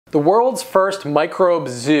The world's first microbe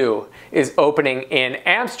zoo is opening in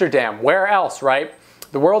Amsterdam. Where else, right?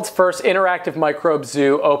 The world's first interactive microbe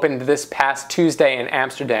zoo opened this past Tuesday in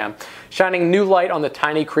Amsterdam, shining new light on the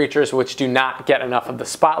tiny creatures which do not get enough of the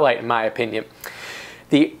spotlight, in my opinion.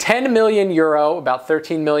 The 10 million euro, about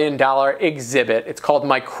 $13 million exhibit, it's called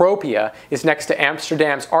Micropia, is next to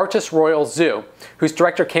Amsterdam's Artis Royal Zoo, whose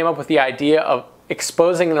director came up with the idea of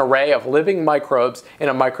exposing an array of living microbes in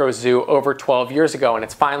a micro zoo over 12 years ago, and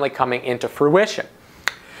it's finally coming into fruition.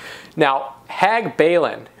 Now, Haig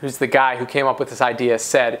Balian, who's the guy who came up with this idea,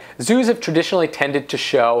 said, zoos have traditionally tended to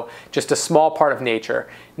show just a small part of nature,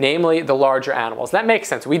 namely the larger animals. That makes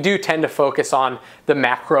sense. We do tend to focus on the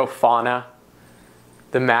macro fauna,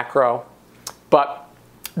 the macro, but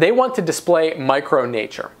they want to display micro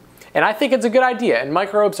nature. And I think it's a good idea, and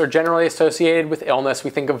microbes are generally associated with illness. We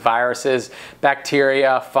think of viruses,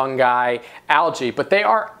 bacteria, fungi, algae, but they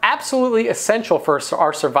are absolutely essential for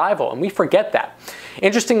our survival, and we forget that.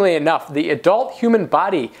 Interestingly enough, the adult human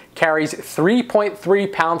body carries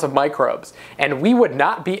 3.3 pounds of microbes, and we would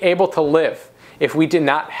not be able to live if we did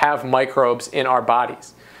not have microbes in our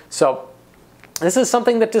bodies. So this is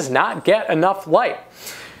something that does not get enough light.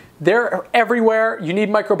 They're everywhere. You need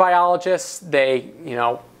microbiologists. They,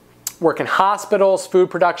 work in hospitals, food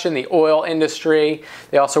production, the oil industry.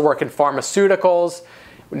 They also work in pharmaceuticals.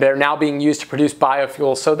 They're now being used to produce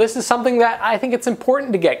biofuels. So this is something that I think it's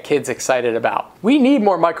important to get kids excited about. We need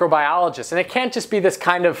more microbiologists, and it can't just be this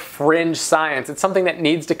kind of fringe science. It's something that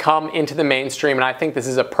needs to come into the mainstream, and I think this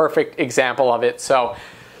is a perfect example of it. So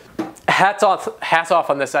hats off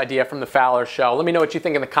on this idea from the Fowler Show. Let me know what you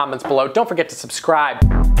think in the comments below. Don't forget to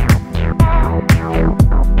subscribe.